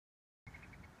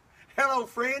Hello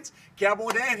friends,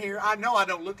 Cowboy Dan here. I know I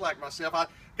don't look like myself. I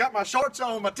got my shorts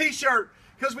on, my t-shirt,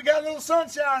 because we got a little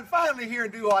sunshine finally here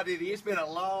in Diddy. It's been a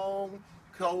long,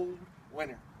 cold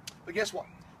winter. But guess what?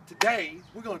 Today,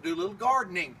 we're going to do a little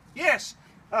gardening. Yes,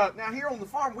 now here on the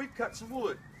farm, we've cut some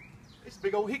wood. It's a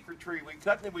big old hickory tree we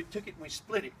cut, and then we took it and we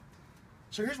split it.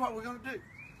 So here's what we're going to do.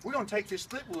 We're going to take this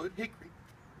split wood, hickory,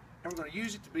 and we're going to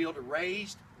use it to build a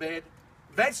raised bed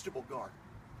vegetable garden.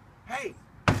 Hey,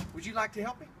 would you like to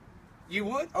help me? You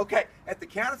would? Okay, at the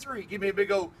count of three, give me a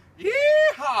big old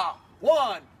yee-haw.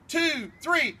 1, 2,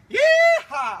 3,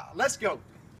 yee-haw. Let's go.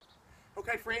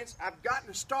 Okay, friends, I've gotten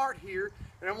to start here,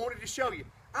 and I wanted to show you.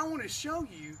 I wanted to show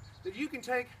you that you can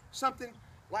take something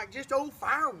like just old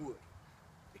firewood.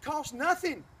 It costs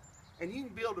nothing, and you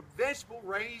can build a vegetable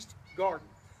raised garden.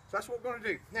 So that's what we're going to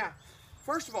do. Now,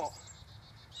 first of all,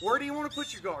 where do you want to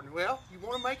put your garden? Well, you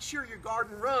want to make sure your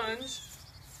garden runs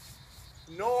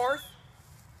north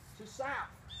to south.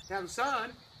 Now the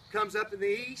sun comes up in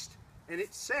the east and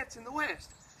it sets in the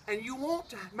west. And you want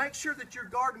to make sure that your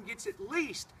garden gets at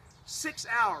least 6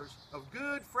 hours of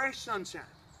good, fresh sunshine.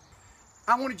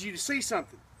 I wanted you to see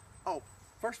something. Oh,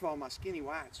 first of all, my skinny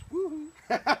whites. Woohoo!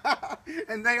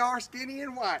 And they are skinny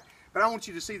and white. But I want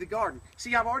you to see the garden.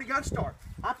 See, I've already got to start.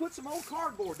 I put some old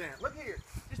cardboard down. Look here.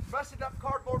 Just busted up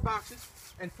cardboard boxes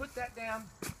and put that down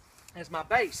as my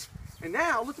base. And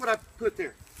now, look what I've put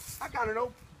there. I got an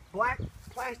old black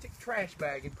plastic trash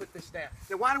bag and put this down.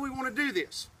 Now, why do we want to do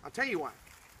this? I'll tell you why.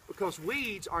 Because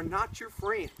weeds are not your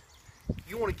friend.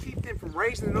 You want to keep them from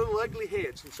raising their little ugly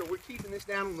heads. And so we're keeping this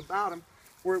down on the bottom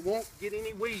where it won't get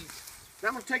any weeds. Now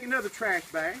I'm going to take another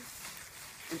trash bag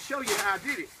and show you how I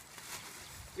did it.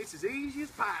 It's as easy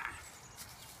as pie.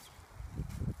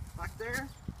 Like there.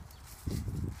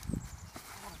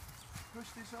 Push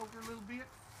this over a little bit.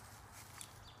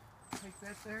 Take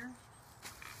that there.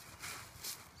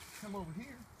 Come over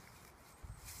here.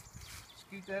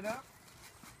 Scoot that up.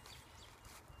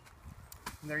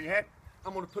 And there you have it.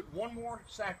 I'm going to put one more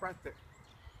sack right there.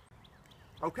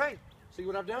 Okay, see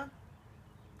what I've done?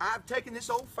 I've taken this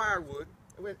old firewood.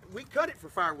 We cut it for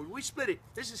firewood. We split it.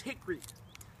 This is hickory.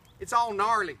 It's all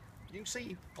gnarly. You can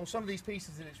see on some of these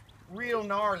pieces that it's real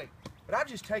gnarly. But I've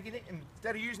just taken it, and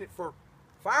instead of using it for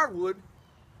firewood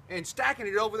and stacking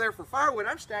it over there for firewood,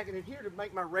 I'm stacking it here to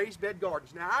make my raised bed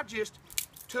gardens. Now I just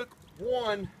took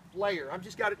one layer. I've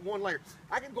just got it one layer.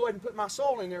 I can go ahead and put my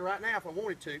soil in there right now if I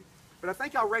wanted to, but I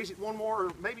think I'll raise it one more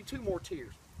or maybe two more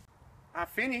tiers. I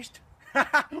finished.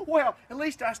 Well, at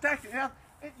least I stacked it. Now,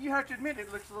 you have to admit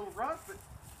it looks a little rough, but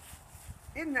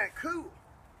isn't that cool?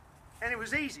 And it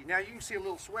was easy. Now you can see a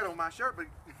little sweat on my shirt, but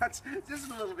that's just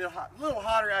a little bit hot, a little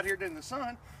hotter out here than the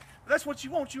sun. But that's what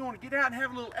you want. You want to get out and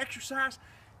have a little exercise,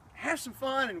 have some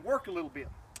fun, and work a little bit.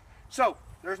 So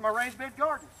there's my raised bed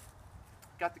garden.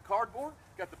 Got the cardboard,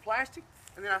 got the plastic,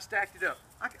 and then I stacked it up.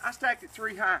 I stacked it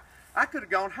 3 high. I could have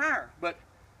gone higher, but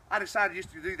I decided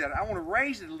just to do that. I want to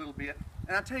raise it a little bit,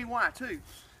 and I'll tell you why too.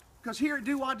 Because here at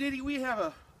Diddy, we have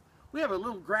a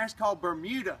little grass called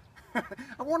Bermuda.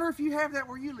 I wonder if you have that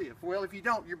where you live. Well, if you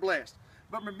don't, you're blessed.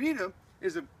 But Bermuda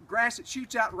is a grass that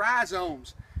shoots out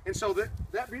rhizomes, and so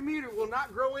that Bermuda will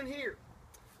not grow in here,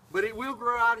 but it will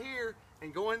grow out here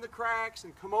and go in the cracks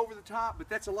and come over the top. But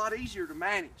that's a lot easier to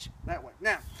manage that way.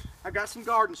 Now, I've got some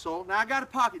garden soil. Now I got a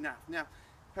pocket knife.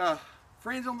 Now,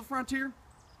 friends on the frontier,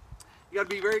 you got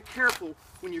to be very careful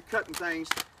when you're cutting things,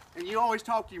 and you always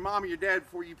talk to your mom or your dad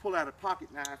before you pull out a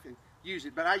pocket knife and use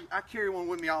it. But I carry one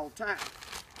with me all the time.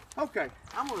 Okay,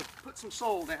 I'm going to put some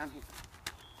soil down here.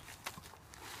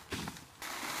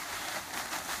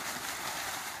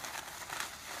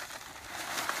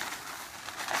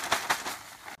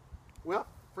 Well,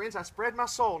 friends, I spread my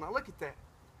soil. Now look at that.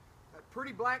 That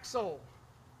pretty black soil.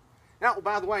 Now, oh,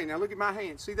 by the way, now look at my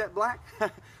hand. See that black?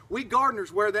 We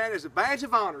gardeners wear that as a badge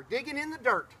of honor, digging in the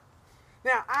dirt.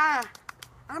 Now,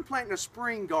 I'm planting a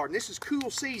spring garden. This is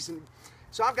cool season.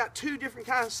 So I've got 2 different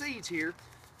kinds of seeds here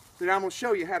that I'm going to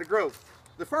show you how to grow.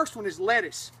 The first one is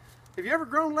lettuce. Have you ever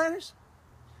grown lettuce?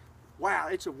 Wow,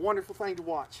 it's a wonderful thing to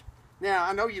watch. Now,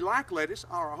 I know you like lettuce,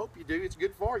 or I hope you do. It's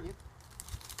good for you.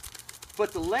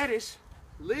 But the lettuce,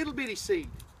 little bitty seed.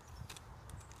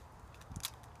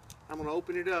 I'm going to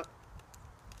open it up.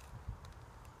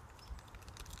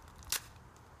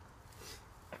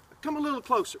 Come a little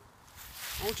closer.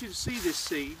 I want you to see this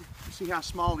seed. See how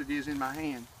small it is in my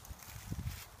hand.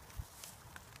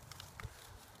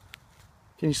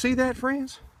 Can you see that,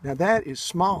 friends? Now that is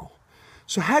small.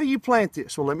 So how do you plant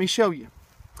this? Well, let me show you.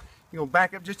 You're going to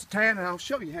back up just a tad and I'll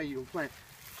show you how you'll plant.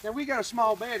 Now we got a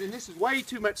small bed and this is way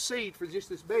too much seed for just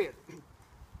this bed.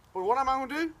 But what am I going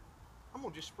to do? I'm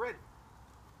going to just spread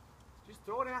it. Just Just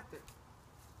throw it out there.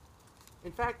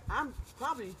 In fact, I'm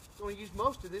probably going to use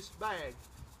most of this bag.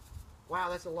 Wow,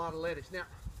 that's a lot of lettuce. Now,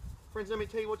 friends, let me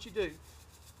tell you what you do.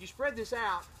 You spread this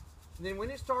out, and then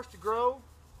when it starts to grow,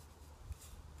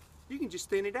 you can just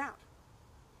thin it out.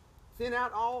 Thin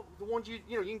out all the ones you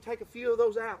can take a few of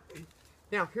those out.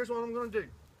 Now, here's what I'm going to do.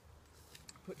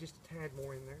 Put just a tad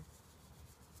more in there.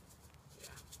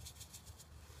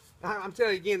 Yeah. I'm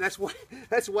telling you again,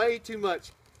 that's way too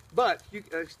much. But you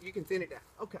can thin it out.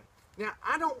 Okay. Now,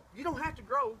 you don't have to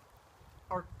grow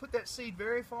or put that seed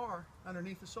very far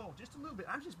underneath the soil. Just a little bit.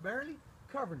 I'm just barely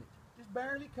covering it. Just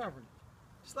barely covering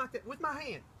it. Just like that with my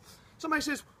hand. Somebody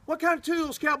says, what kind of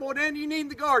tools, Cowboy Dan, do you need in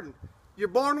the garden? You're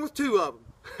born with 2 of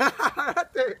them.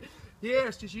 Right there.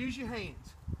 Yes, just use your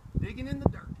hands. Digging in the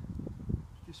dirt.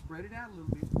 Just spread it out a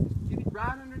little bit. Just get it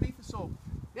right underneath the soil.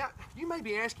 Now, you may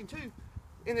be asking too,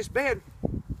 in this bed,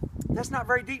 that's not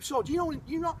very deep soil.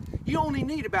 You only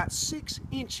need about 6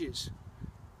 inches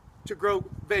to grow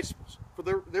vegetables for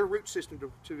their root system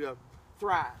to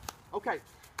thrive. Okay,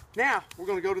 now we're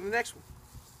going to go to the next one.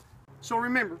 So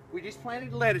remember, we just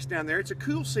planted lettuce down there. It's a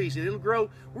cool season. It'll grow.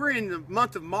 We're in the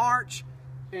month of March,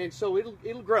 and so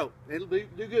it'll grow. It'll do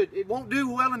good. It won't do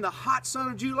well in the hot sun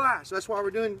of July, so that's why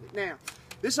we're doing it now.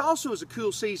 This also is a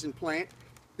cool season plant.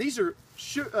 These are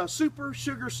super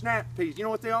sugar snap peas. You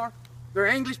know what they are? They're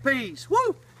English peas.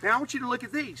 Woo! Now I want you to look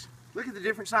at these. Look at the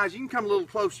different sizes. You can come a little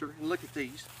closer and look at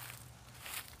these.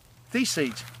 These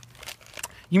seeds.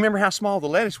 You remember how small the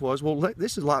lettuce was? Well,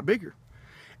 this is a lot bigger.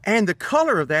 And the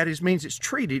color of that means it's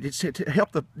treated. It's to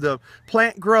help the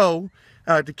plant grow,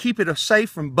 to keep it safe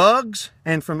from bugs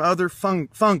and from other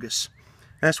fungus.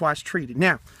 That's why it's treated.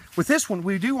 Now, with this one,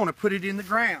 we do want to put it in the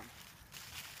ground.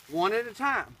 One at a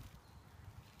time.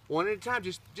 One at a time,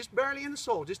 just barely in the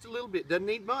soil, just a little bit. Doesn't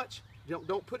need much.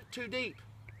 Don't put it too deep.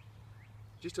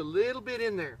 Just a little bit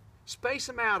in there. Space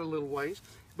them out a little ways.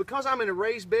 Because I'm in a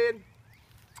raised bed,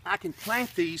 I can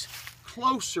plant these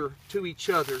closer to each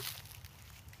other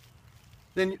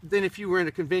than if you were in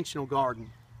a conventional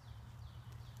garden.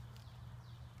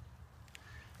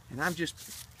 And I'm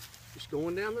just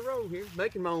going down the row here,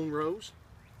 making my own rows.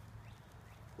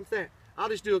 With that, I'll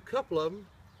just do a couple of them.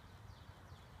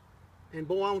 And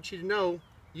boy, I want you to know,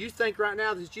 you think right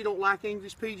now that you don't like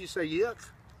English peas, you say, yuck.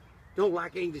 Don't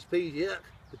like English peas, yuck.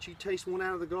 But you taste one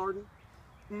out of the garden,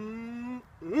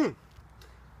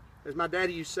 as my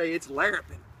daddy used to say, it's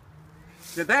larrapin'.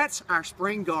 Now that's our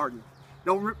spring garden.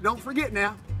 Don't forget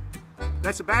now,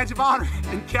 that's a badge of honor,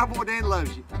 and Cowboy Dan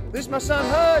loves you. This is my son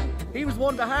Hud. He was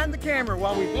one behind the camera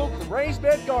while we built the raised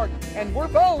bed garden, and we're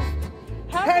both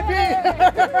happy.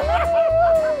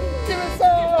 Give us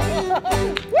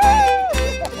some.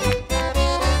 Woo!